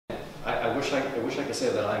I wish I could say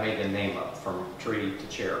that I made the name up from tree to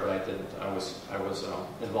chair, but I didn't. I was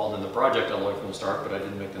involved in the project all the way from the start, but I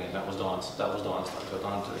didn't make the name. That was Dawn's stuff. So Dawn did a good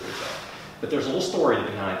job. But there's a little story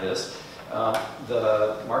behind this.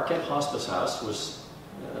 The Marquette Hospice House was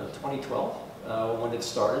 2012 when it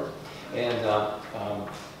started, and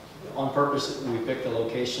on purpose we picked a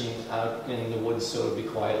location out in the woods so it would be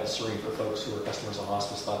quiet and serene for folks who were customers of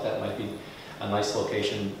hospice. Thought that might be a nice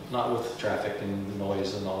location, not with traffic and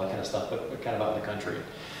noise and all that kind of stuff, but kind of out in the country.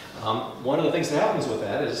 One of the things that happens with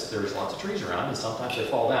that is there's lots of trees around, and sometimes they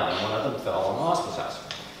fall down, and one of them fell on the hospice house.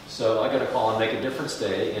 So I got a call on Make a Difference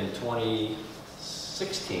Day in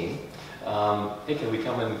 2016. Hey, can we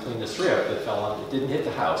come and clean this tree up that fell on? It didn't hit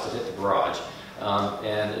the house, it hit the garage,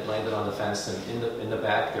 and it landed on the fence. And in the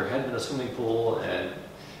back there had been a swimming pool, and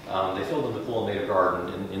they filled in the pool and made a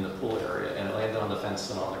garden in the pool area, and it landed on the fence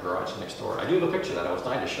and on the garage next door. I do have a picture of that. I was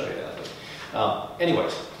dying to show you that. But,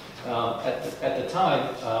 anyways, at the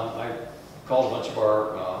time, I called a bunch of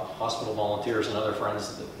our hospital volunteers and other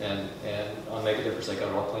friends, and on Make a Difference, they got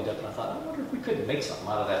it all cleaned up. And I thought, I wonder if we could make something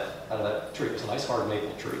out of that tree. It was a nice hard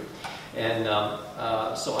maple tree, and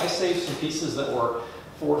so I saved some pieces that were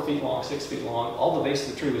 4 feet long, 6 feet long. All the base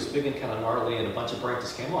of the tree was big and kind of gnarly, and a bunch of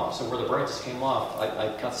branches came off. So where the branches came off,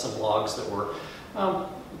 I cut some logs that were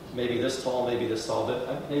maybe this tall, but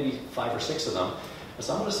maybe 5 or 6 of them.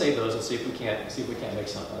 So I'm going to save those and see if we can't make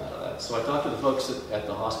something out of that. So I talked to the folks at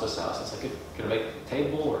the hospice house. I said, could I make a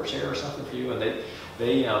table or a chair or something for you? And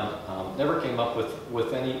they never came up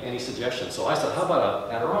with any suggestions. So I said, how about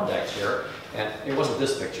an Adirondack chair? And it wasn't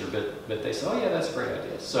this picture, but they said, oh yeah, that's a great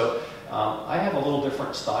idea. So I have a little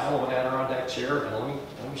different style of an Adirondack chair, and let me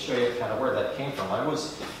show you kind of where that came from. I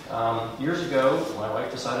was years ago, my wife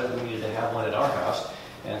decided we needed to have one at our house.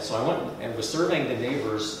 And so I went and was surveying the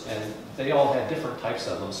neighbors, and they all had different types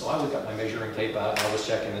of them. So I got my measuring tape out, and I was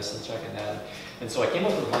checking this and checking that. And so I came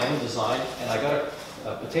up with my own design, and I got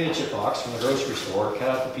a potato chip box from the grocery store, cut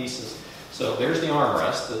out the pieces. So there's the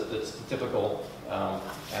armrest, that's the typical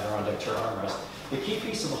Adirondack chair armrest. The key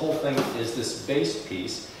piece of the whole thing is this base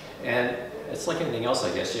piece, and it's like anything else,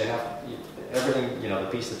 I guess. Everything, the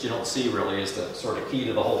piece that you don't see really is the sort of key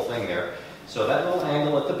to the whole thing there. So that little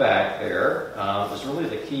angle at the back there is really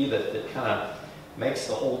the key that kind of makes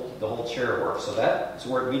the whole chair work. So that's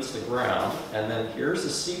where it meets the ground. And then here's the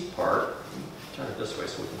seat part. Turn it this way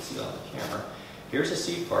so we can see it on the camera. Here's the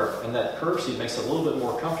seat part, and that curved seat makes it a little bit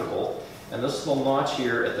more comfortable. And this little notch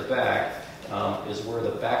here at the back is where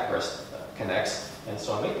the backrest connects. And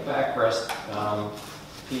so I make the backrest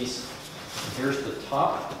piece. And here's the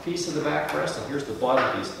top piece of the backrest, and here's the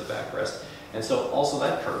bottom piece of the backrest. And so also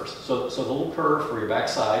that curves. So the little curve for your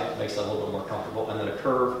backside makes that a little bit more comfortable, and then a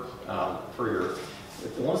curve for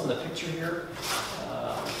the ones in the picture here,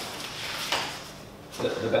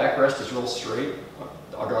 the backrest is real straight.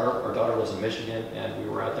 Our daughter lives in Michigan, and we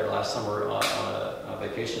were out there last summer on a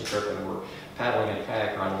vacation trip, and we were paddling in a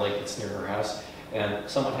kayak around a lake that's near her house. And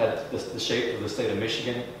someone had the shape of the state of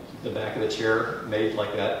Michigan, the back of the chair made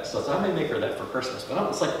like that. So I may make her that for Christmas. But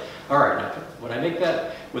it's like, all right, now when I make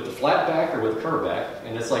that with the flat back or with the curved back,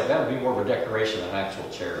 and it's like that would be more of a decoration than an actual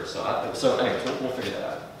chair. So anyways, we'll figure that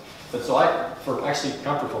out. But so for actually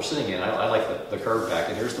comfort for sitting in, I like the curved back.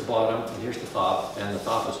 And here's the bottom, and here's the top, and the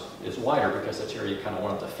top is wider because the chair you kind of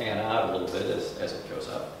want it to fan out a little bit as it goes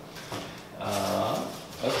up.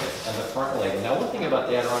 Okay, and the front leg. Now one thing about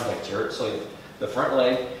the Adirondack chair, so the front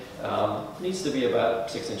leg needs to be about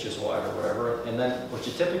 6 inches wide or whatever, and then what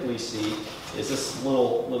you typically see is this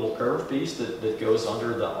little curved piece that goes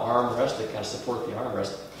under the armrest to kind of support the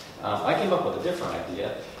armrest. I came up with a different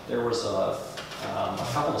idea. There was a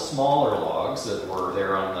couple of smaller logs that were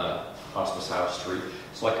there on the hospice house street,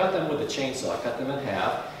 so I cut them with a chainsaw. I cut them in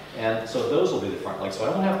half, and so those will be the front legs. So I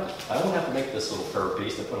won't have to make this little curved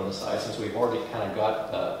piece to put on the side, since we've already kind of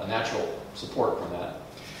got a natural support from that.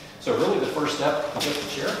 So really the first step to get the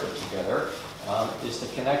chair put together is to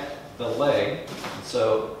connect the leg. And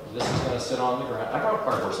so this is going to sit on the ground. I brought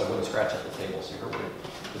cardboard so I wouldn't scratch up the table, so you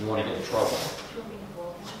didn't want to get in trouble.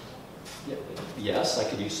 Yes, I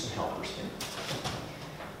could use some helpers here.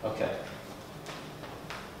 Okay.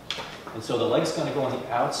 And so the leg's going to go on the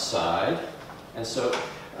outside. And so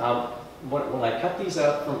when I cut these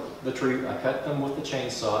out from the tree, I cut them with the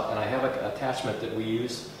chainsaw, and I have an attachment that we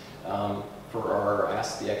use for our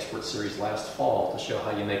Ask the Expert series last fall to show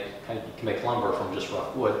how you can make lumber from just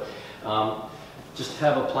rough wood. Just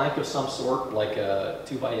have a plank of some sort, like a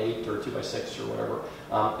 2x8 or 2x6 or whatever.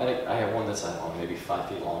 And I have one that's, I don't know, maybe 5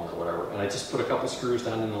 feet long or whatever. And I just put a couple screws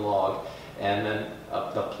down in the log, and then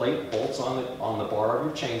the plate bolts on the bar of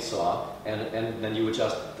your chainsaw, and then you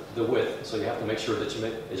adjust the width, so you have to make sure that you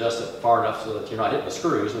adjust it far enough so that you're not hitting the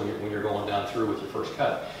screws when you're going down through with your first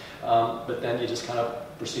cut. But then you just kind of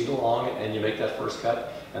proceed along and you make that first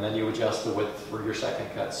cut, and then you adjust the width for your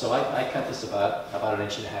second cut. So I cut this about 1.5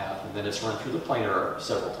 inches, and then it's run through the planer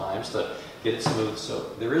several times to get it smooth.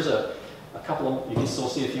 So there is a couple of, you can still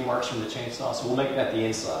see a few marks from the chainsaw, so we'll make that the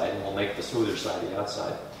inside, and we'll make the smoother side the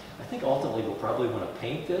outside. I think ultimately we'll probably want to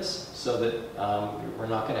paint this so that we're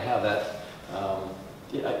not going to have that.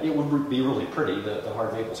 It would be really pretty. The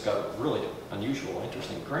hard maple's got a really unusual,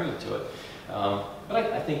 interesting grain to it.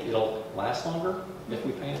 But I think it'll last longer if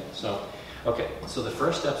we paint it. So, okay, so the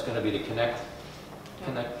first step is going to be to connect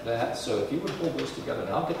that. So if you would hold those together,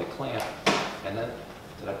 and I'll get the clamp, and then,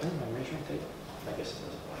 did I bring my measuring tape? I guess it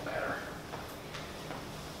doesn't matter.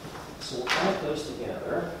 So we'll clamp those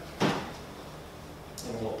together,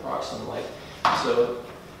 and we'll approximate. So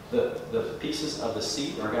the pieces of the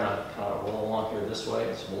seat are going to kind of roll along here this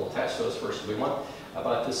way. So we'll attach those first. We want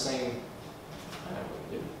about the same.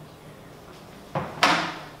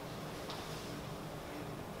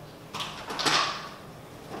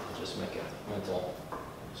 Just make a mental,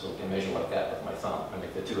 so we can measure like that with my thumb and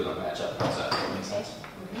make the two of them match up. Does that make sense?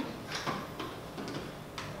 Mm-hmm. All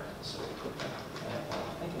right, so we put that. I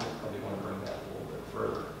think we'll probably want to bring that a little bit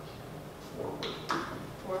further forward.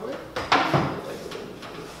 Forward?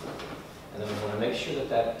 And then we want to make sure that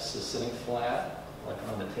that's sitting flat, like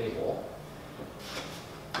on the table.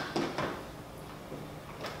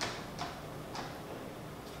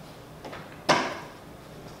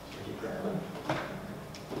 Keep grabbing.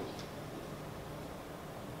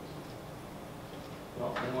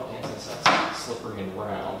 Well, in what instance that's slippery and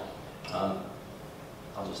round,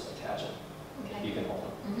 I'll just attach it. Okay. You can hold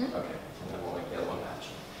it. Mm-hmm. Okay, and then we'll make the other one match.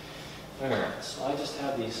 All right, so I just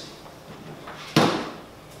have these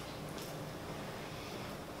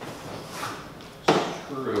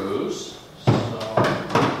screws. So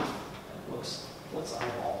let's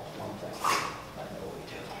eyeball one thing. I know what we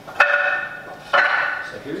do.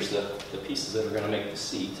 So here's the pieces that are going to make the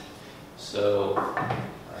seat. So, all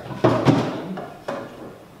right, 1,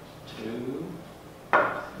 2, 3,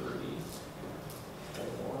 4.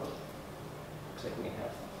 Looks like we can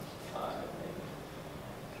have 5 maybe.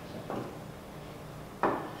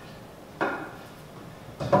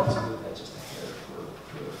 So let's move that just a hair forward.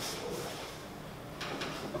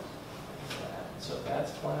 So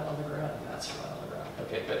that's flat on the ground, and that's flat on the ground.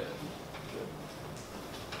 Okay, good.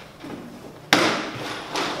 I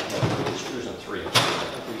have 3 screws and 3 inches. I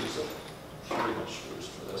think we use 3-inch screws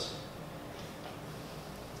for this.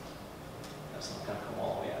 That's not going to come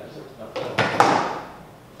all the way out, is it? No.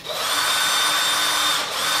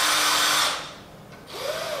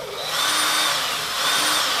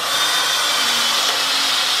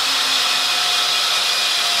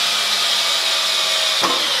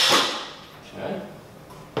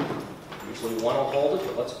 One will hold it,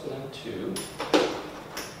 but let's put in 2. And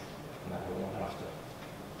then we won't have to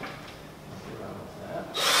monkey around with that.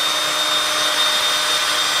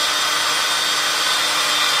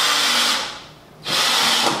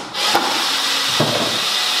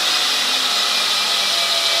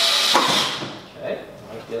 Okay,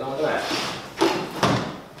 let's get on with that.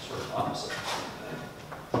 Sort of opposite.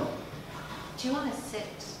 Do you want to sit?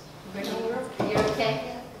 You're okay?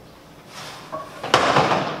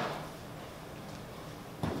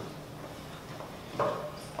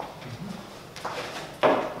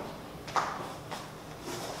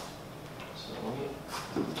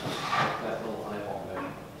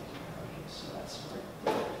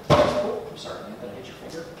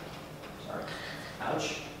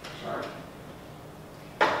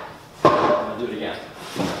 Do it again.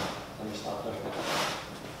 Let me stop doing that.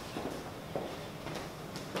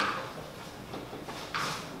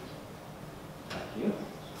 Thank you.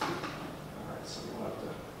 All right, so we want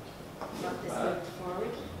this move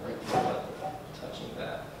forward? right, touching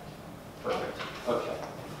that. Perfect. Okay.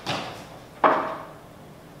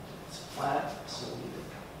 It's flat, so we need to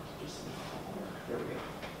just there we go.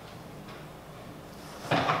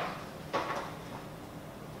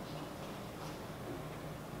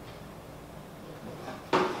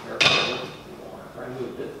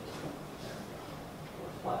 Moved it. There we go.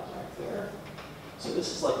 We're flat right there. So this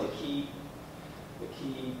is like the key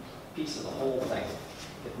piece of the whole thing.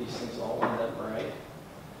 Get these things all lined up right.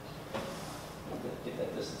 Get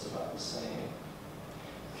that distance about the same.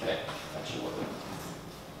 Okay, that should work.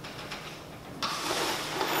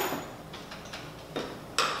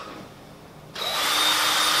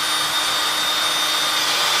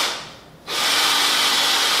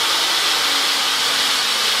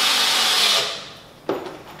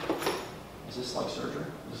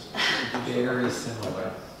 Very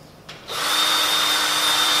similar.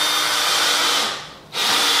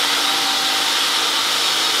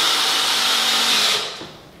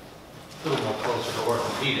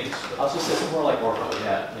 I'll just say it's more like ortho,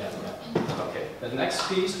 yeah. Okay, the next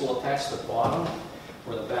piece will attach the bottom,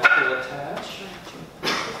 where the back will attach.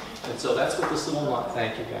 And so that's what this little notch,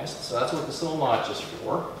 thank you guys. So that's what this little notch is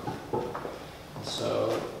for.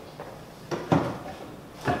 So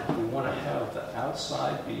we want to have the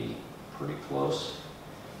outside be pretty close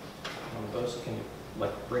on both. So can you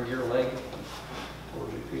like bring your leg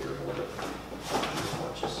towards you, Peter, a little bit?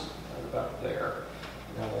 Just right about there.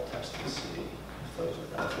 And then we'll test and see if those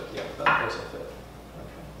are going to fit. Yeah, those will fit.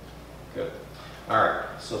 Okay, good. All right,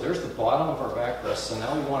 so there's the bottom of our backrest. So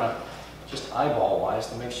now we want to just eyeball-wise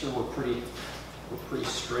to make sure we're pretty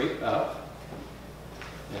straight up.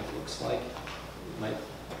 And it looks like it might.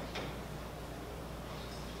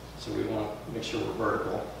 So we want to make sure we're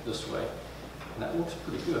vertical this way, and that looks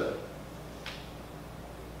pretty good.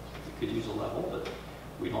 We could use a level, but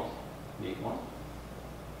we don't need one.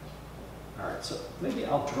 All right, so maybe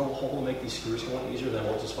I'll drill a hole to make these screws go in easier, then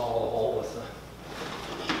we'll just follow the hole with the.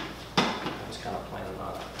 I was kind of planning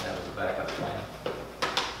on that as a backup plan. So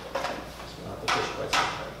we don't have to push quite so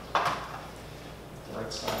hard. The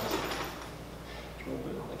right size. Drill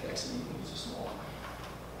bit, like actually you can use a small one.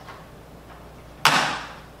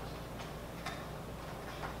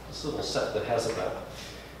 This little set that has about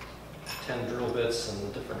 10 drill bits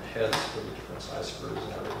and different heads for the different size screws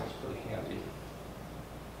and everything's pretty handy.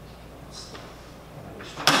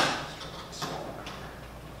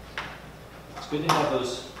 It's good to have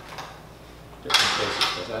those different places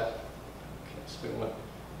because that, okay, so we want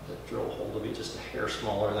the drill hole to be just a hair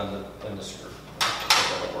smaller than the screw.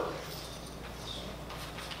 That'll work.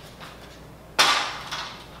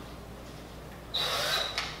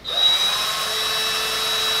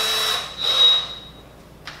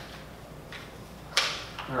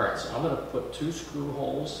 All right, so I'm going to put 2 screw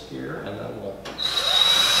holes here, and then we'll.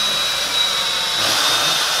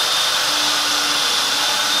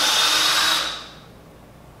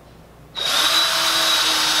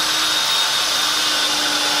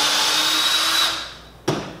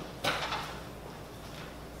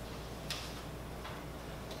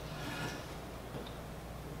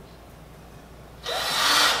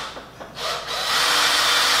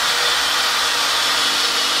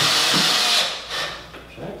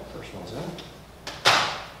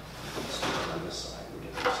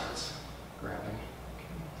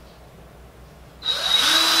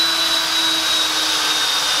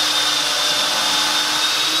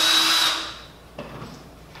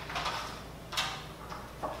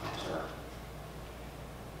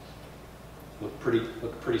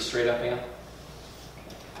 Look pretty straight up, Ann.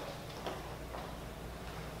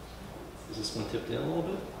 Is this one tipped in a little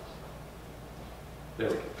bit? There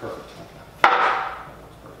we go. Perfect. Okay.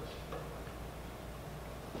 Perfect.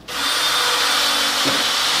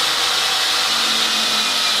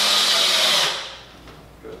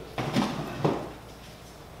 Good.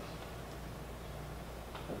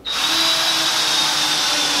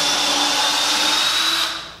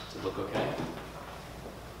 Does it look okay?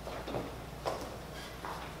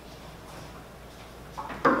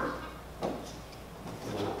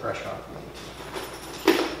 Pressure on it.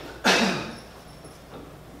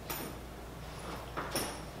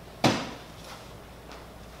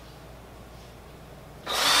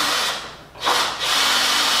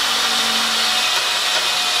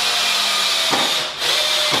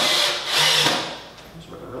 These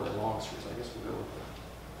were the really long screws. I guess we'll go with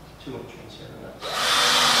the 2-inch ones here.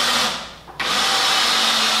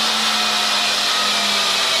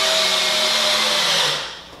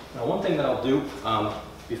 Now, one thing that I'll do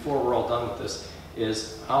before we're all done with this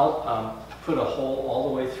is I'll put a hole all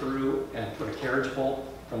the way through and put a carriage bolt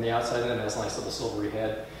from the outside in. It has a nice little silvery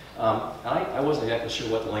head. I wasn't exactly sure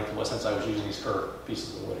what the length was since I was using these curved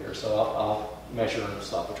pieces of wood here, so I'll measure and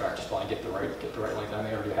stop the track just while I get the right length. I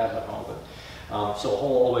may already have it at home, but so a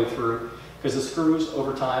hole all the way through because the screws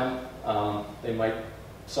over time they might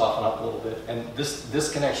soften up a little bit, and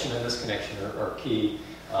this connection and this connection are key.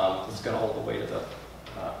 It's going to hold the weight of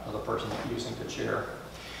the person using the chair.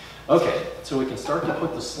 Okay, so we can start to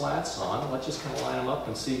put the slats on. Let's just kind of line them up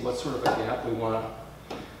and see what sort of a gap we want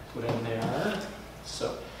to put in there.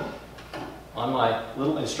 So on my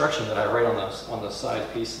little instruction that I write on the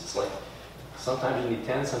side piece, it's like sometimes you need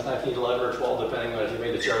 10, sometimes you need 11 or 12, depending on if you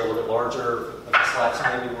made the chair a little bit larger, if the slats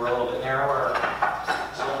maybe were a little bit narrower.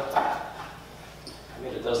 So I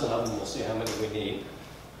made a dozen of them. We'll see how many we need.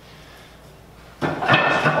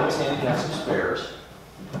 Always handy to have some spares.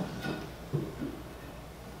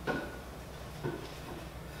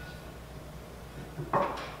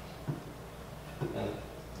 And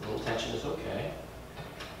a little tension is okay.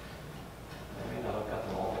 I may not have got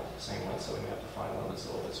them all the same length, so we may have to find one that's a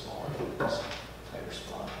little bit smaller. Tighter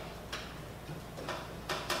spot.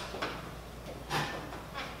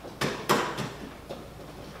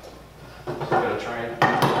 try and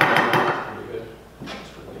pretty good. That's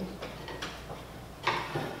pretty good.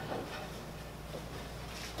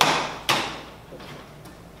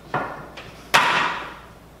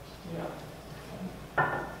 Yeah.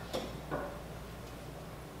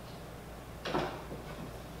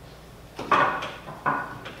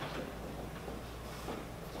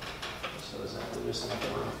 So does that leave us enough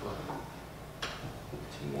room for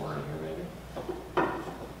 2 more in here, maybe?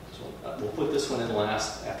 So we'll put this one in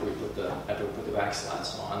last after we put the back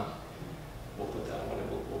slats on. We'll put that one in.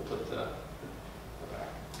 We'll put the back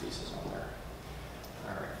pieces on there.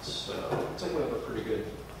 All right. So looks like we have a pretty good.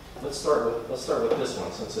 Let's start with this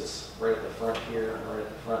one since it's right at the front here and right at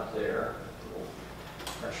the front there. A little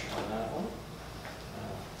pressure on that one.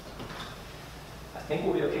 I think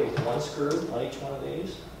we'll be okay with 1 screw on each one of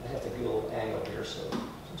these. I have to do a little angle here, so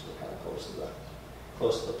since we're kind of close to the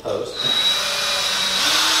post.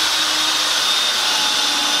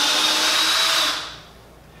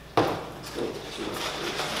 Let's go with 2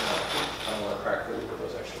 screws. I don't want to crack through with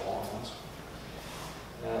those extra long ones.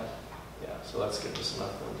 Yeah, so that's giving us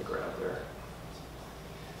enough room to grab there.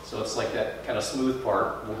 So it's like that kind of smooth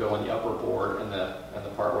part will go in the upper board, and the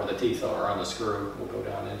part where the teeth are on the screw will go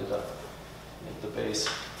down into the base.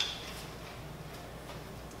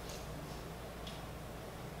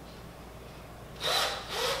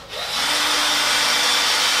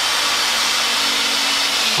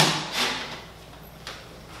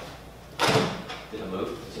 Did it move?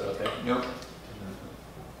 Is it okay? Nope.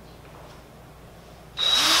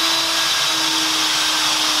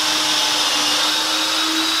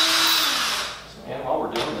 And while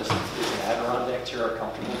we're doing this, is an Adirondack chair a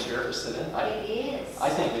comfortable chair to sit in? It is. I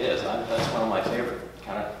think it is. That's one of my favorite.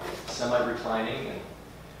 Kind of semi-reclining and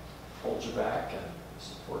holds your back and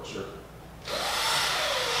supports your back.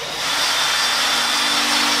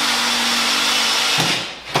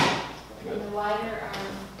 And the wider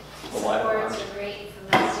The wider supports arms. are great for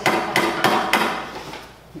resting.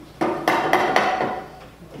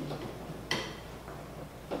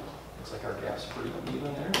 Looks like our gap's pretty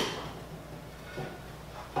even there.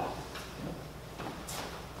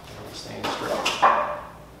 Staying straight.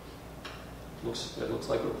 It looks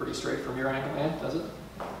like we're pretty straight from your angle, man, does it?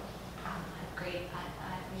 Great.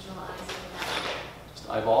 I visualize that. Just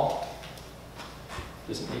eyeball.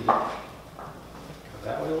 Doesn't need to go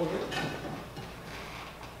that way a little bit.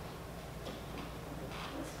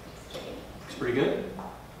 Looks pretty good.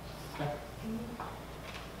 Okay.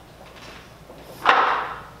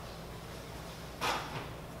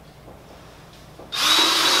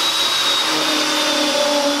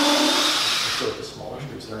 Let's go with the smaller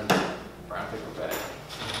screws. They're in the brown paper bag.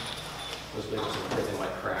 Those big ones are afraid they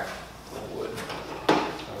might crack the wood. I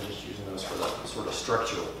was just using those for the sort of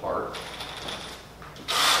structural part.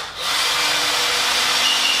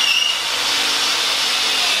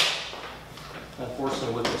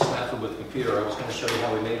 Unfortunately, with the snafu with the computer, I was going to show you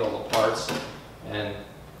how we made all the parts and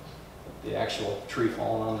the actual tree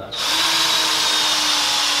falling on the.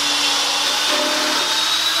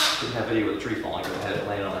 Didn't have video of the tree falling, but I had it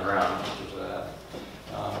laying on the ground. Which was,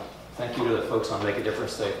 thank you to the folks on Make a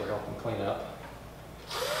Difference Day for helping clean up.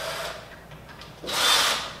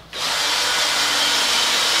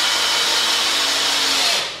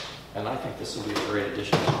 And I think this will be a great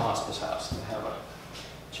addition to the hospice house to have a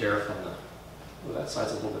chair from the. Well, that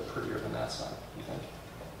side's a little bit prettier than that side, you think?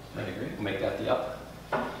 I agree. We'll make that the up.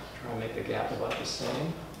 Try and make the gap about the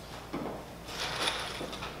same.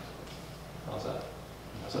 How's that?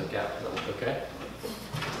 How's that gap? Does that look okay?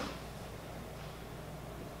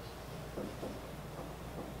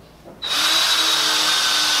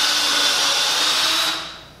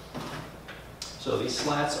 So these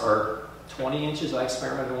slats are 20 inches. I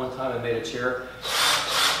experimented one time and made a chair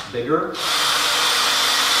bigger.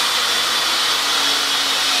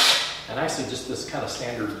 And actually just this kind of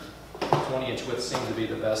standard 20-inch width seemed to be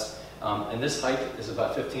the best. And this height is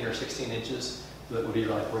about 15 or 16 inches. So that would be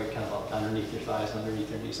like right kind of up underneath your thighs, underneath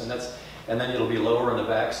your knees. And then it'll be lower in the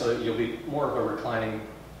back, so you'll be more of a reclining,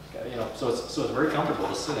 so it's very comfortable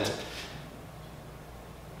to sit in.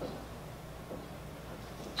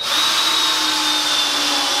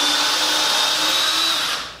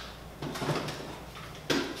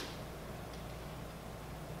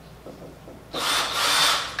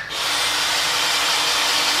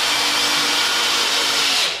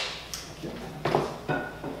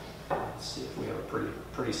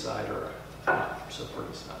 Pretty side or so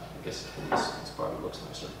pretty side. I guess this probably looks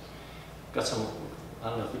nicer. Got some, I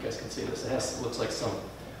don't know if you guys can see this. It looks like some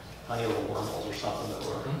tiny little wormholes or something that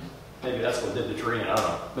were, maybe that's what did the tree, I don't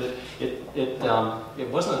know. But it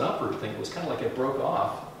wasn't an uproot thing. It was kind of like it broke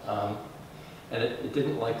off. And it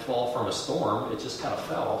didn't like fall from a storm, it just kind of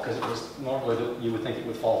fell, because it was normally, you would think it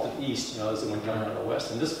would fall to the east, you know, as the wind coming out of the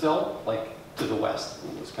west, and this fell like to the west.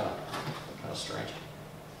 It was kind of strange.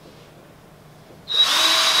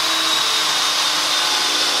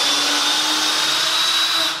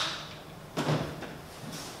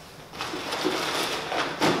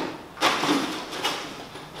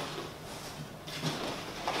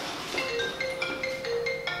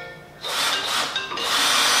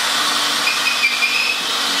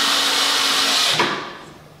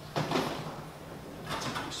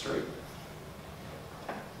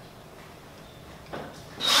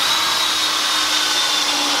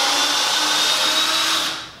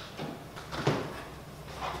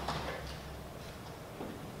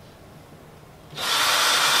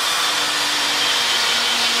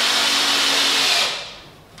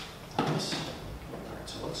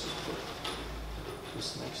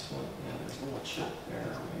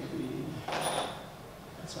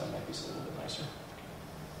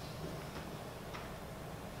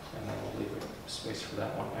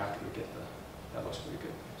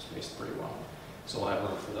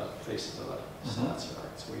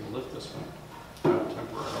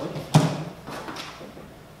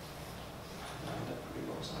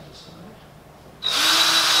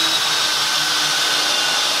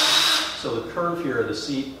 Here, the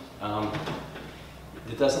seat,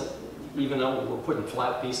 it doesn't, even though we're putting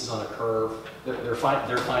flat pieces on a curve, they're fine.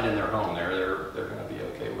 They're fine in their home. They're going to be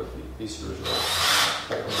okay with these screws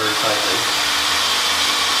holding very tightly.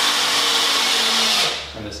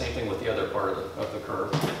 And the same thing with the other part of the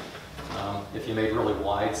curve. If you made really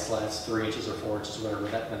wide slats, 3 inches or 4 inches, whatever,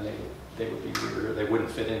 then they would be weird. They wouldn't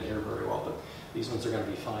fit in here very well. But these ones are going to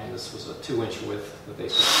be fine. This was a 2-inch width that they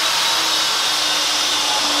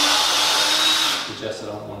suggested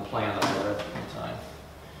on one plan that I read at one time.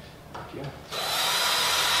 Thank you.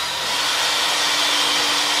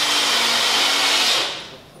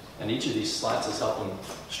 And each of these slats is helping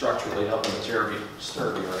structurally, helping the chair be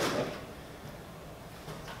sturdier, I think.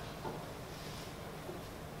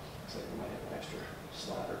 Looks like we might have an extra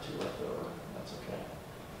slat or 2 left over. That's okay.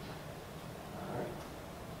 All right.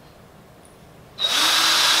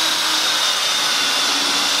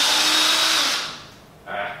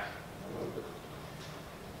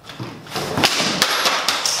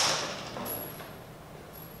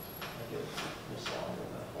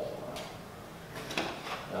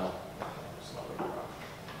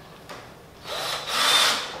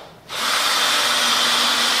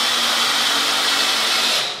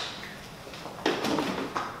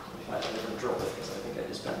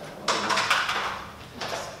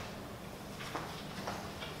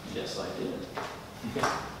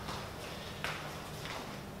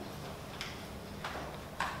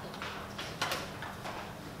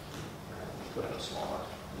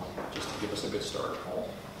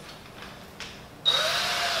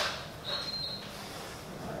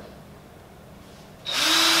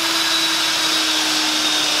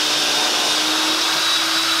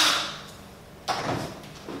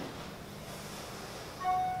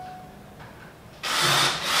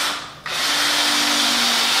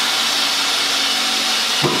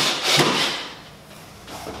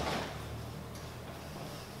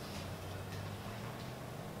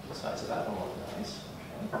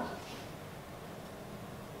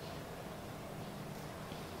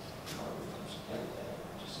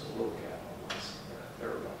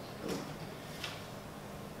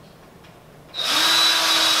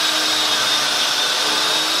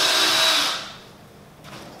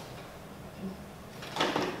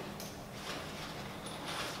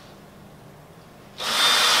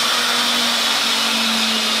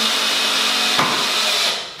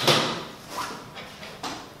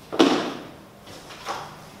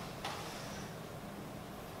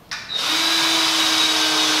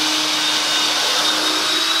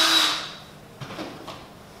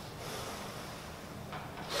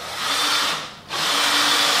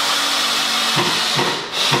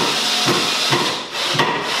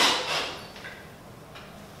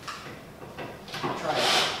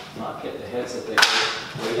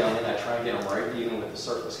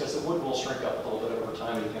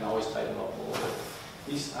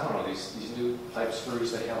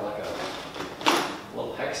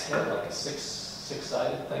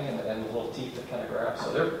 Six-sided thing and the little teeth that kind of grab.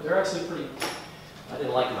 So they're actually pretty, I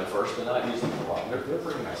didn't like them at first, but now I've used them for a while. They're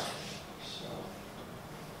pretty nice. So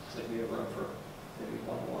looks like we have room for maybe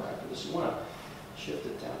one more after this. You want to shift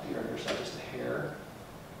it down here on your side just a hair.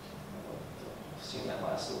 Seeing that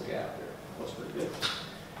last little gap there. That looks pretty good.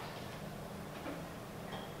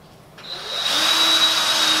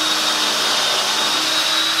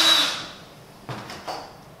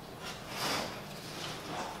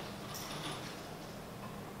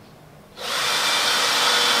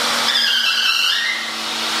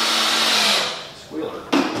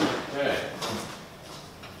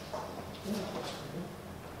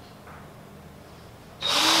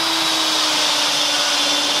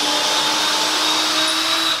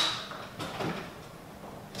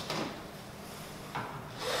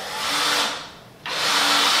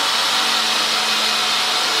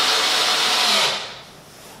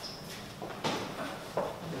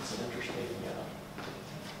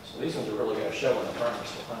 these ones are really going to show in the front,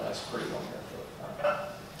 so we'll find a nice pretty one here for the front.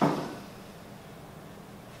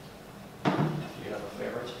 Do you have a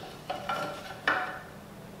favorite?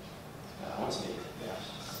 That one's neat, yes.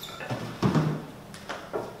 So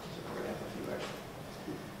we're going to have a few extra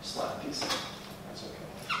slab pieces. That's okay.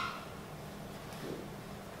 Good.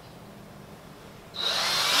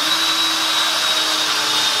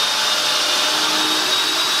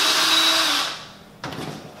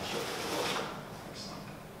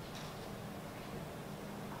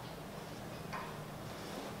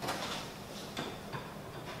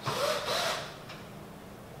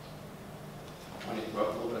 I need to go up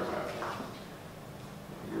a little bit around here.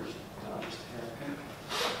 Yours, just here.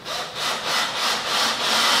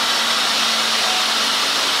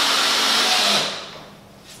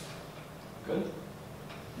 Good?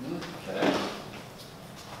 Okay.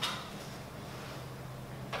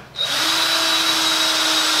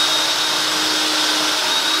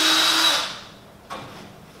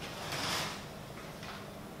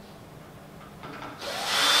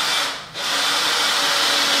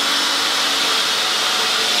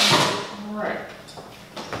 All right.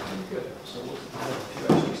 Very good. So we'll have a few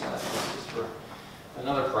extra slide pieces for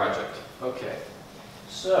another project. Okay.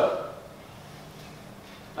 So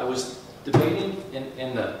I was debating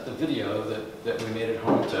in the video that we made at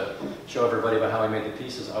home to show everybody about how I made the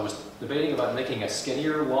pieces. I was debating about making a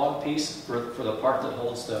skinnier log piece for the part that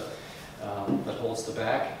holds the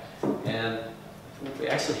back, and we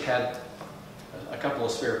actually had a couple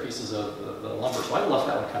of spare pieces of the lumber, so I left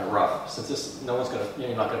that one kind of rough, since this you're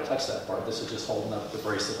not going to touch that part. This is just holding up the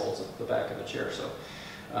brace that holds the back of the chair. So.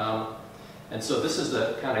 And so this is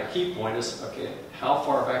the kind of key point is, okay, how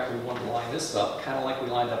far back do we want to line this up? Kind of like we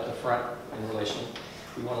lined up the front in relation.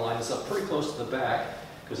 We want to line this up pretty close to the back,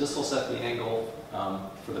 because this will set the angle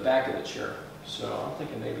for the back of the chair. So I'm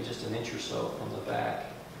thinking maybe just an inch or so from the back.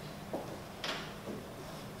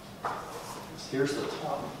 Here's the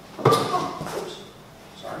top. Oops,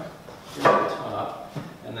 sorry. Here's the top.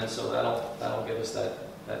 And then so that'll give us that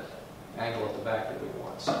angle at the back that we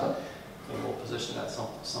want. So and we'll position that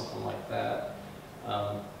something like that.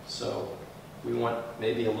 So we want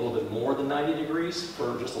maybe a little bit more than 90 degrees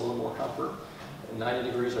for just a little more comfort. And 90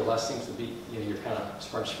 degrees or less seems to be, you're kind of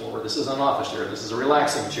scrunched forward. This is an office chair. This is a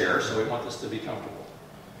relaxing chair, so we want this to be comfortable.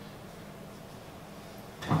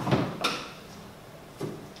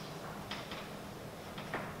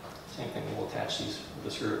 Same thing, we'll attach these with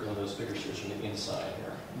the screw, one of those bigger screws from the inside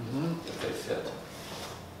here, if they fit.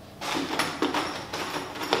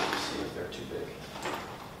 They're too big.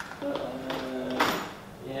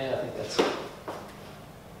 Yeah, I think that's it.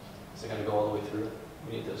 Is it going to go all the way through?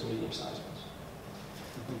 We need those medium-sized ones.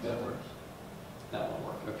 I think that works. That one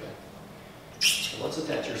worked. Okay. So let's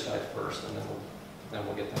attach your side first, and then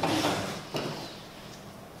we'll get them.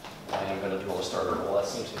 I am going to drill a starter hole. That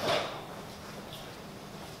seems to help.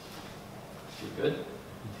 You good?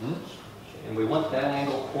 And we want that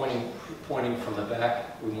angle pointing from the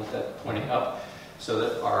back. We want that pointing up, so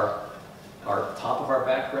that our top of our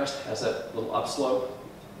backrest has that little upslope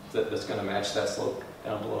that's going to match that slope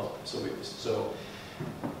down below. So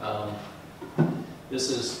this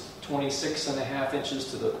is 26.5 inches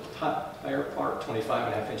to the higher part,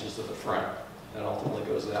 25.5 inches to the front. That ultimately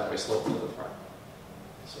goes that way, slope to the front.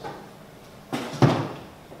 So.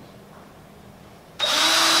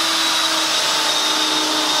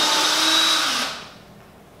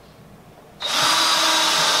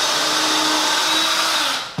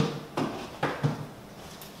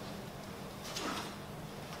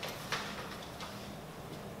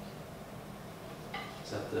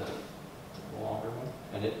 Is that the longer one?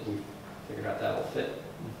 And we figured out that'll fit?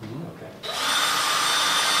 Okay.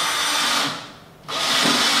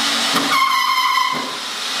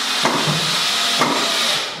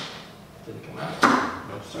 Didn't come out?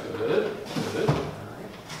 No, sorry. Good. Good. All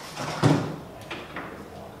right.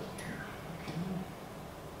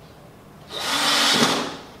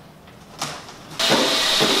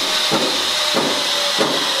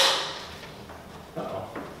 Uh-oh.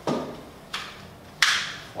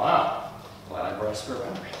 Wow. Glad I brought a spare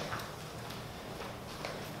battery.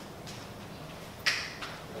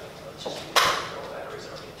 Let's just see if the battery's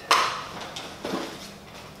already attached.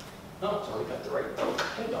 No, it's already got the right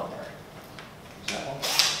head on there. Is that one?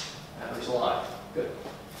 Battery's alive. Good.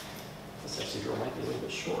 This actually drill might be a little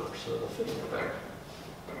bit shorter, so it'll fit in there better.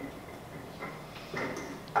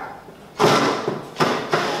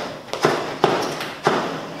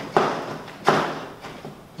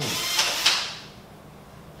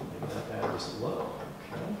 Maybe that battery's low.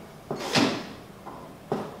 Okay.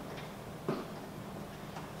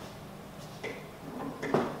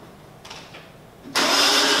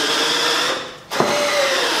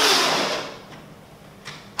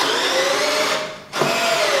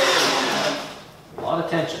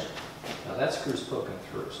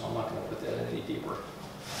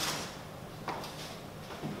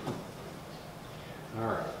 All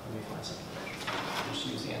right, let me find something to measure. Just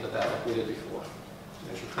use the end of that like we did before.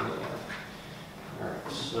 Measure from the end. All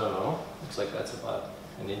right, so looks like that's about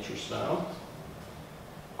an inch or so.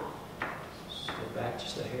 So back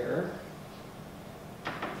just a hair.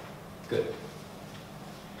 Good.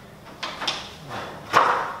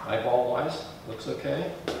 Eyeball wise, looks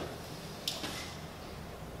okay.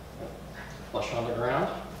 Flush on the ground.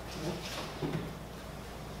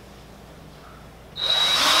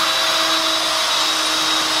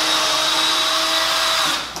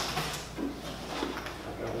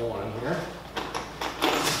 I've got one here.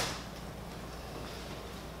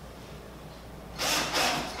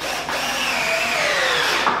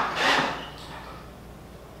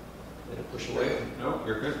 Did it push away? No,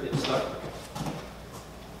 you're good. It's stuck.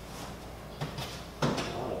 A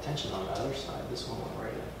lot of tension on the other side. This one went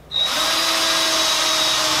right in.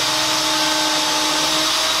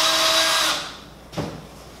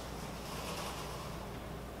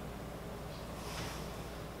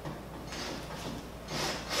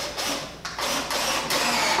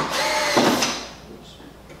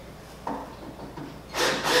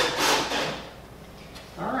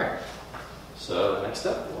 So next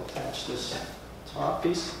up, we'll attach this top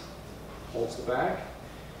piece, holds the back.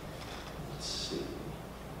 Let's see,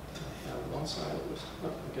 I have one side that was, oh,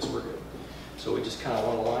 I guess we're good. So we just kind of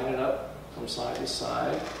want to line it up from side to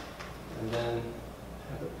side, and then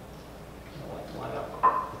have it kind of like line up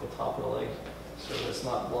at the top of the leg, so that it's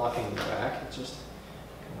not blocking the back, it's just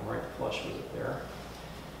kind of right flush with it there.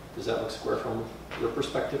 Does that look square from your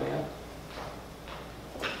perspective, Ann?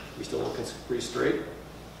 We still looking pretty straight?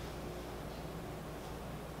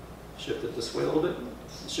 Shift it this way a little bit.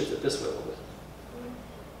 Shift it this way a little bit.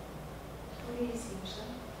 What do you see, Michelle?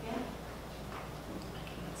 Yeah?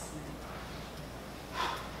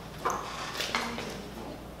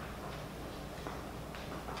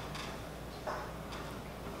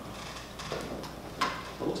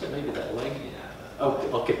 It looks like maybe that leg. Yeah. Oh,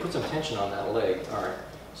 okay. Put some tension on that leg. All right.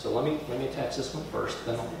 So let me attach this one first.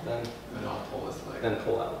 Then I'll pull this leg. Then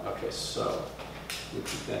pull out. Okay. So we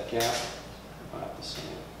keep that gap about the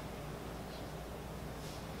same.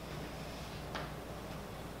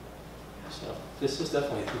 So this is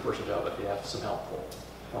definitely a two-person job. If you have some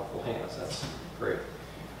helpful hands, that's great.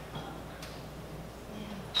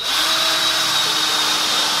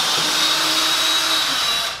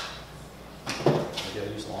 Maybe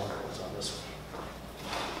I'll use longer ones on this one.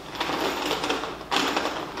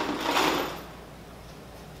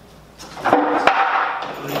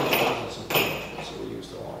 So we'll use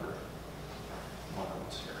the longer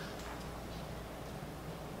ones here.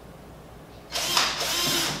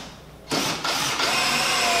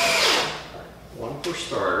 One for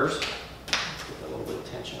starters. Get a little bit of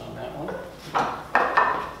tension on that one.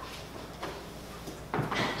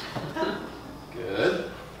 Good.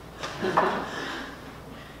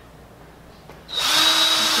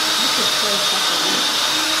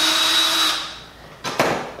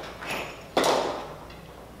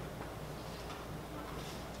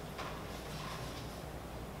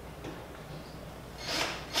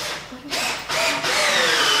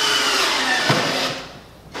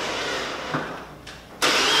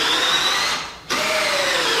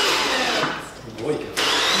 Boy, you can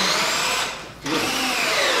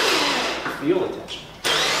feel the tension.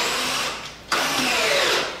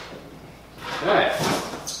 Okay.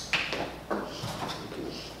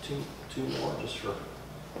 Two more just for. Okay.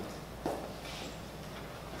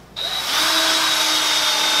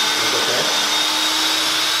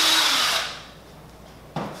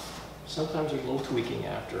 Sometimes there's a little tweaking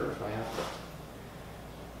after if I have to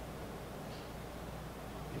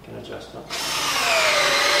make an adjustment.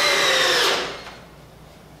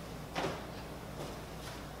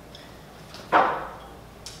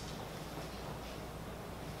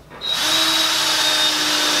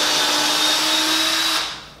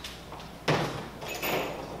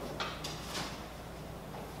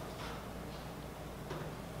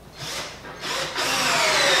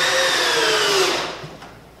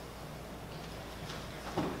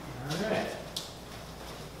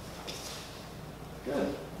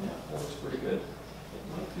 Good. Yeah, that looks pretty good. It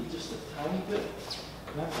might be just a tiny bit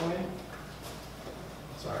that way.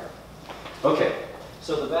 Sorry. Okay,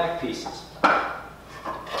 so the back pieces.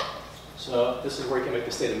 So this is where you can make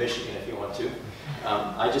the state of Michigan if you want to.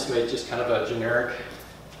 I just made just kind of a generic,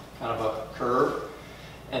 kind of a curve.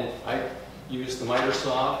 And I used the miter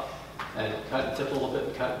saw and cut and tip a little bit,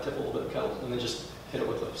 and cut and tip a little bit, and then just hit it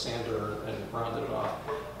with a sander and rounded it off.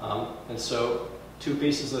 And so two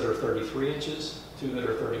pieces that are 33 inches, two that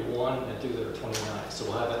are 31, and two that are 29. So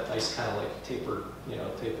we'll have that nice kind of like tapered,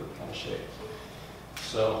 tapered kind of shape.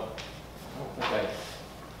 So don't think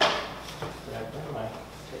where am I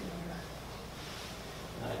taking here?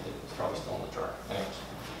 No, I did, it's probably still in the chart. Anyways,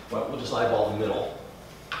 well, we'll just eyeball the middle.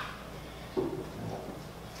 And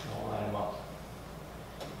we'll line them up.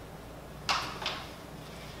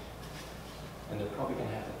 And they're probably going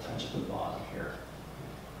to have to touch at the bottom here.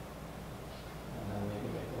 And then maybe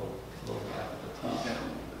make a little gap at the top.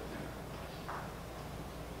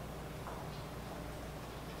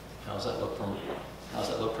 How's that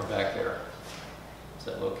look from back there? Does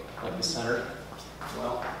that look like the center?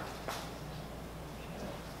 Well,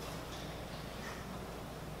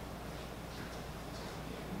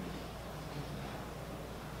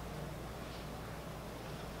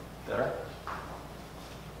 better?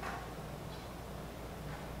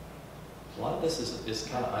 A lot of this is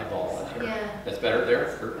kind of eyeball in here. Yeah. That's better there?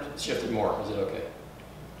 Or shift it more? Is it okay?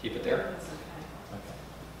 Keep it there? That's okay.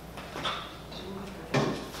 Okay. Do you want to go?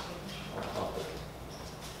 I'll put it.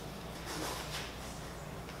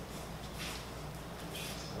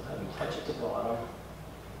 So have them touch at the bottom,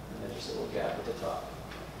 and then just a little gap at the top.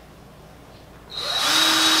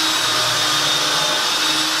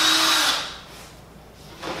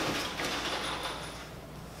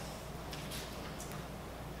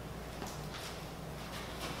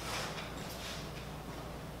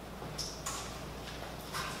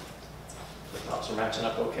 The tops are matching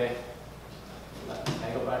up okay. That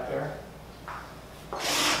angle back there.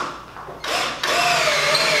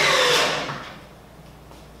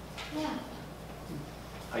 Yeah.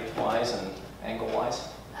 Height-wise and angle-wise.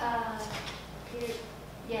 Here,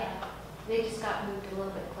 yeah, they just got moved a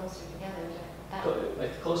little bit closer together.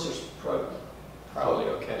 Like closer's probably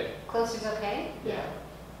okay. Closer's okay? Yeah.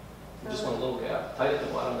 You just want a little gap. Tight at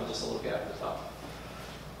the bottom and just a little gap at the top.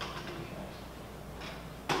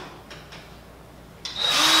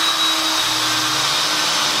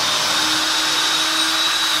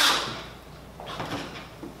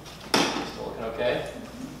 Still looking okay?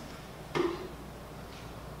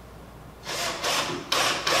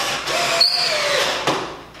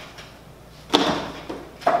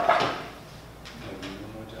 Maybe you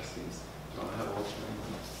want to adjust these? Oh, I have all three.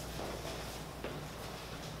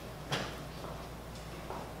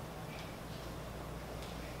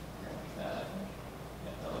 Like that.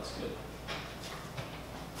 Yeah, that looks good.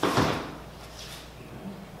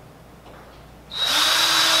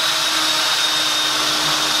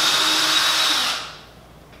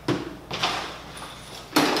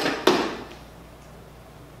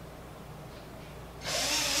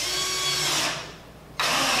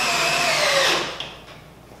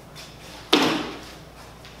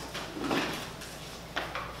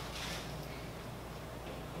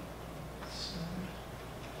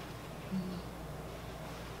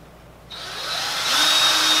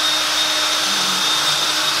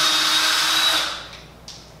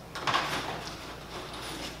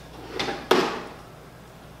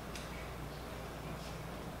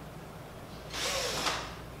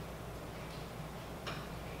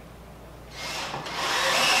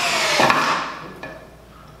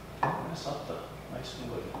 Mess up the nice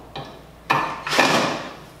wood.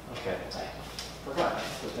 Okay, I forgot to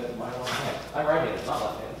put that in my one hand. I'm right-handed, not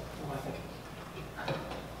left-handed. What am I thinking?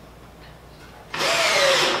 I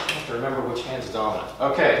have to remember which hand's dominant.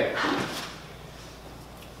 Okay.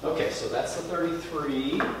 Okay, so that's the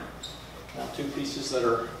 33. Now two pieces that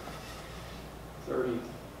are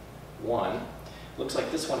 31. Looks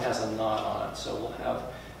like this one has a knot on it, so we'll have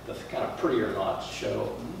the kind of prettier knot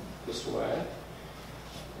show this way.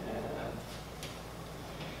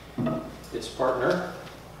 And its partner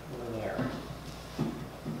over there.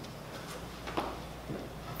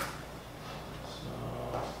 So,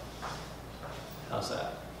 how's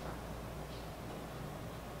that?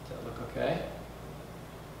 Does that look okay?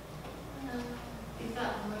 We've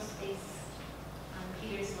got more space on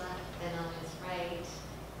Peter's left than on his right.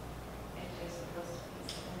 If there's supposed to be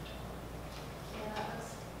some. Yeah, that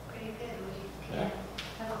looks pretty good. Okay.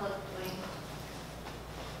 Have a look, Duane.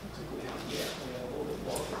 Looks like we have a little bit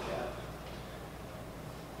more of a gap.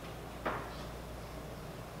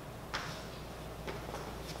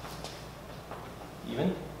 Even?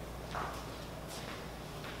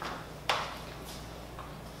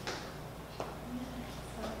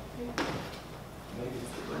 Maybe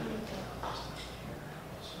if we bring it down just here.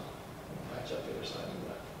 So we'll match up the other side of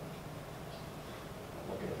that.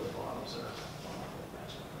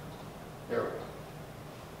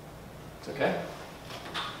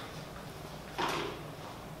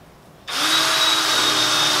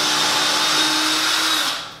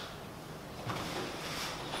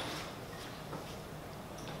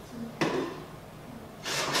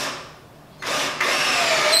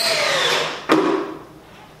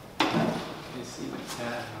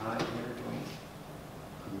 that high here, Duane?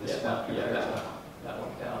 On this Yeah, one yeah, compared that to- one. That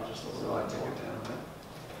one down just a So little I bit take more. it down, huh?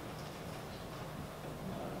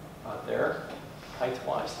 About there,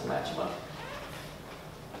 height-wise to match them up.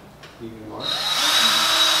 Even more?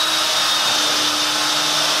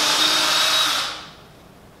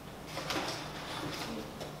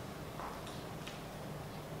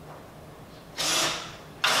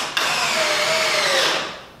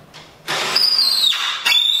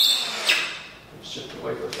 It shifted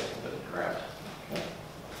away for a second, but it grabbed. Okay.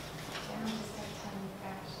 Down just a tiny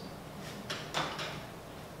fraction.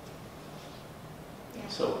 Yeah.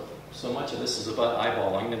 So much of this is about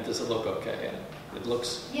eyeballing, and does it look okay? And it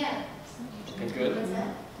looks Yeah. looking good. What's that?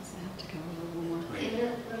 Does it have to go a little more? A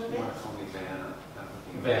little You bit? want to call me Vanna? That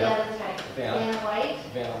would be- Vanna. Yeah, that's right. Vanna. Vanna White.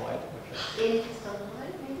 Vanna White, okay. In just a little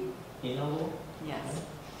bit, maybe? You know, a little? Yes.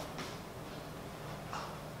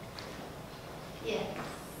 Yes.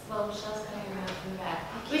 Well, Michelle's coming around from the back.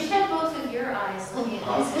 We should have both of your eyes looking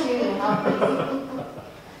at this too to help me. A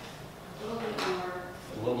little bit more.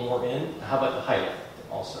 A little more in. How about the height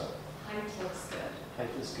also? Height looks good. Height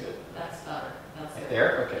is good. That's better. That's Right good.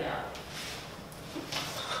 there? Okay. Yeah.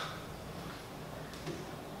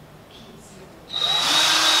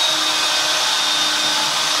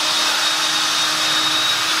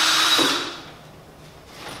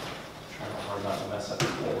 Trying hard not to mess up the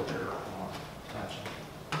floor here.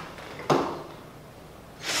 Attaching.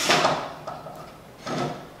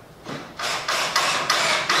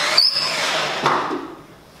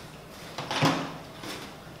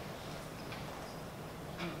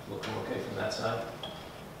 Looking okay from that side?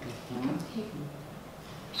 Mhm.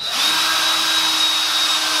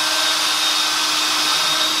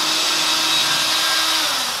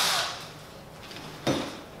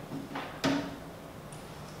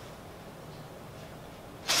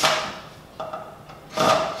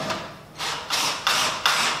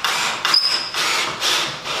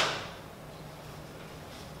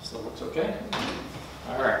 Still looks okay?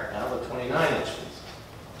 All right, now the 29 inches.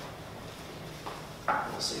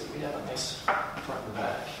 Let's see if we have a nice front and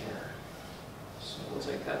back here. So we'll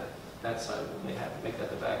take that side, we may have to make that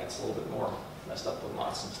the back. It's a little bit more messed up with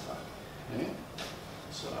knots and stuff. Okay.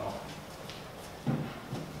 So.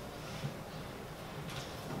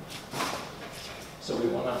 So we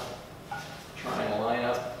want to try and line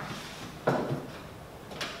up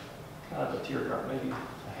kind of a teardrop, maybe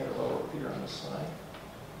a hair lower up here on this side.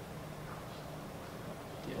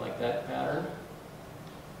 Do you like that pattern?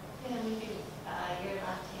 Yeah, we could, your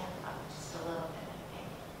left hand up just a little bit, I think.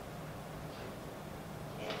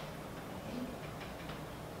 Yeah, I think.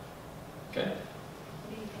 Okay.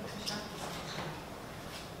 What do you think, Michelle?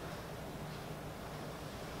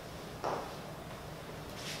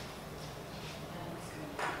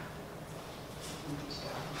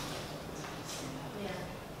 Yeah.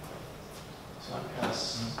 So I'm kind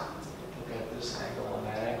of looking at this angle and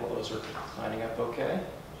that angle. Those are lining up okay.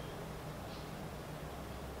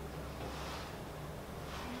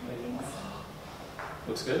 I think so.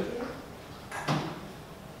 Looks good? Yeah.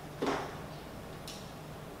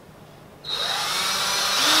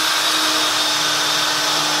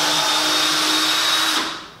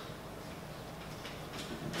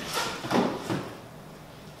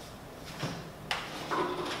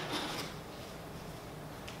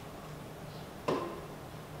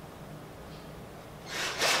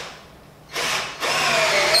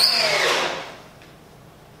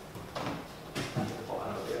 Get the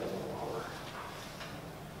bottom of the other one lower.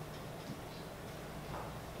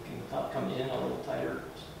 Looking the top come in a little tighter.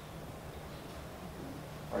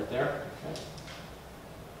 Right there? Okay.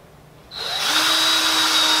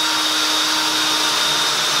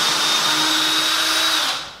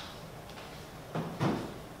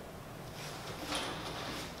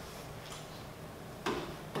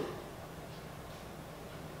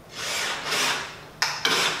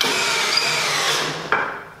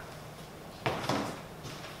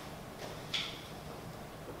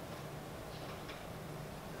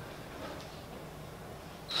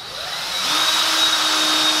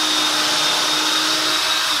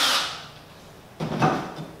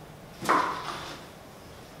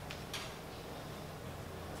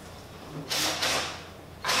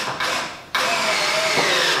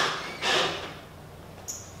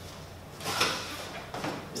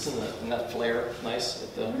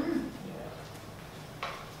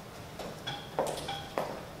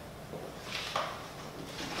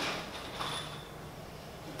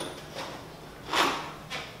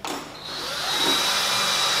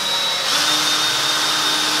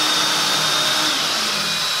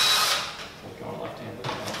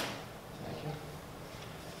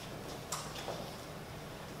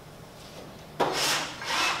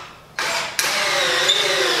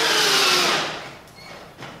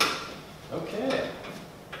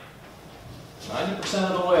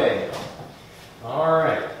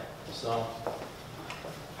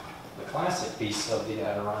 classic piece of the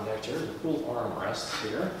Adirondack Chair, the cool armrest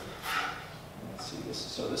here. Let's see,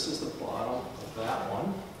 so this is the bottom of that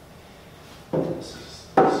one. This is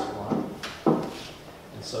this one.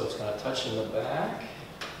 And so it's going to touch in the back.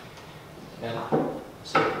 And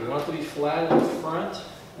so we want it to be flat in the front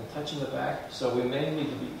and touch in the back. So we may need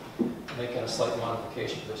to be making a slight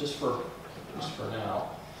modification, but just for now,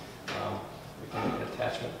 we can make an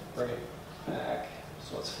attachment, bring it back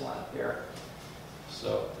so it's flat here.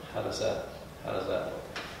 So how does that look?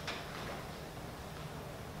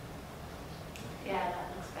 Yeah,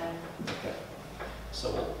 that looks better. Okay. So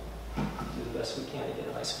we'll do the best we can to get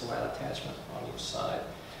a nice flat attachment on each side.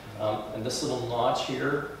 And this little notch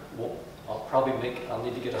here, I'll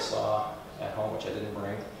need to get a saw at home, which I didn't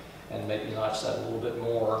bring, and maybe notch that a little bit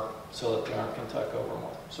more so that the arm can tuck over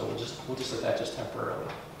more. So we'll just attach this temporarily.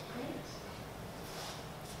 Great.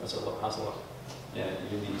 How's it look? Yeah,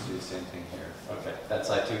 you need to do the same thing here. Okay, that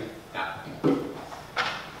side too? Yeah. All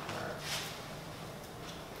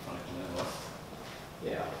right.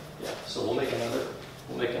 Yeah. So we'll make a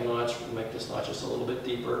notch, we'll make this notch just a little bit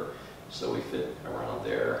deeper so we fit around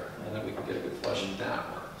there, and then we can get a good flush. And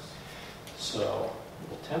that works. So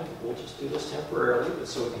we'll just do this temporarily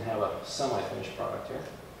so we can have a semi-finished product here.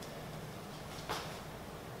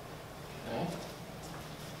 Okay.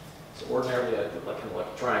 So ordinarily I'd put like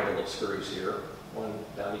a triangle of screws here, one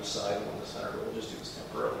down each side and one in the center, but we'll just do this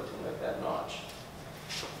temporarily to make that notch.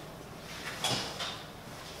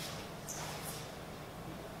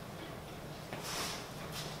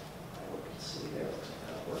 Let's see there, looks like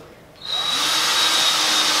that'll work.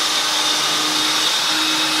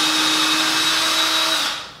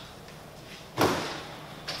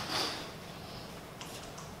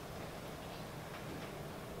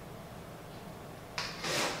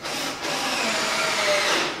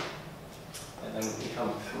 And then we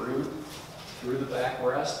come through the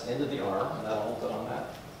backrest into the arm, and that'll hold it on that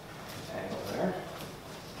angle there.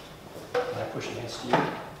 And I push against you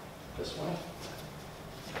this way.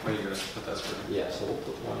 Where are you going to put that screw? Yeah, so we'll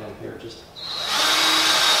put one in here just.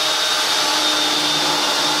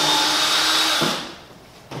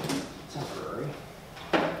 Temporary.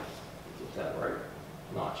 Get that right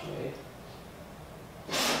notch made.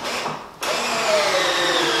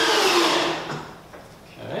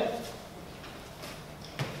 Okay.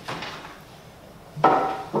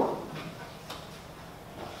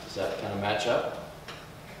 Does that kind of match up?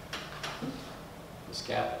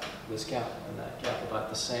 This gap and that gap about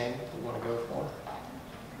the same we want to go for?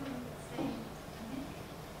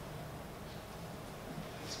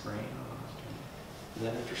 It's green. Isn't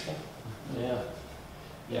that interesting? Yeah.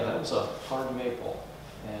 Yeah, that was a hard maple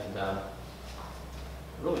and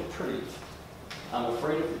really pretty. I'm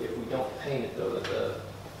afraid if we don't paint it though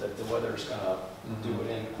that the weather's going to do it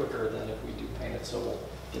in quicker than if we do paint it, so we'll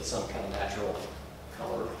get some kind of natural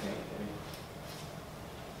color of paint.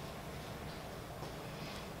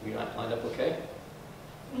 We lined up okay?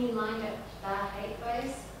 You mean lined up that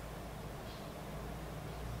height-wise?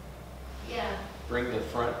 Yeah. Bring the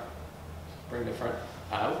front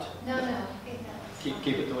out. No, I think that was fine.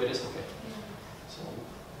 Keep it the way it is. Okay. Yeah. So we'll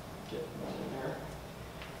get one in there.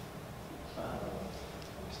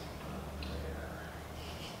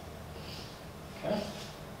 There. Okay.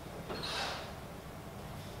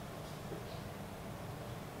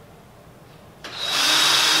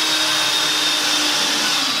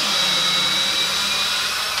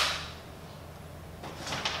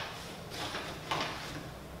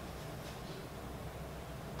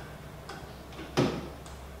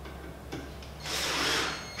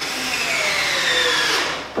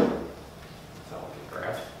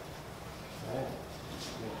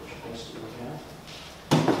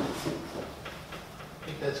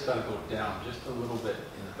 That's got to go down just a little bit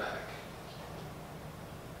in the back.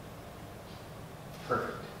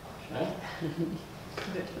 Perfect. Okay.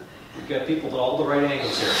 Good. We've got people at all the right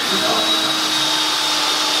angles here.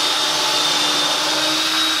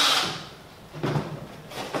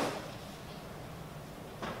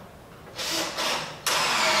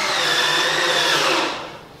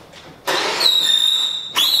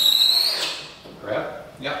 Grab?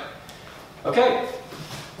 Yep. Okay.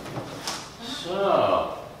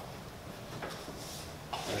 So,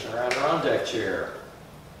 there's our Adirondack chair.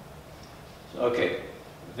 Okay,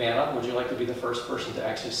 Vanna, would you like to be the first person to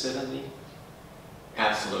actually sit in the?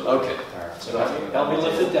 Absolutely. Okay, all right. So help me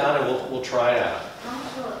lift it down and we'll try it out. How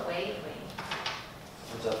much will it weigh, Duane?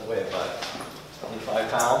 What's that weigh, about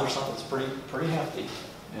 25 pounds or something? It's pretty hefty.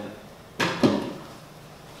 Yeah.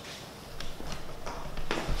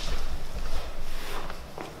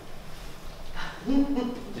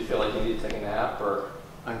 Do you feel like you need to take a nap or?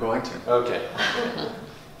 I'm going to. Okay.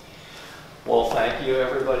 Well, thank you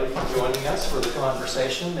everybody for joining us for the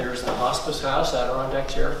conversation. There's the Hospice House, Adirondack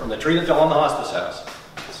Chair, from the tree that fell on the Hospice House.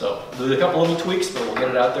 So, do a couple little tweaks, but we'll get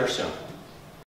it out there soon.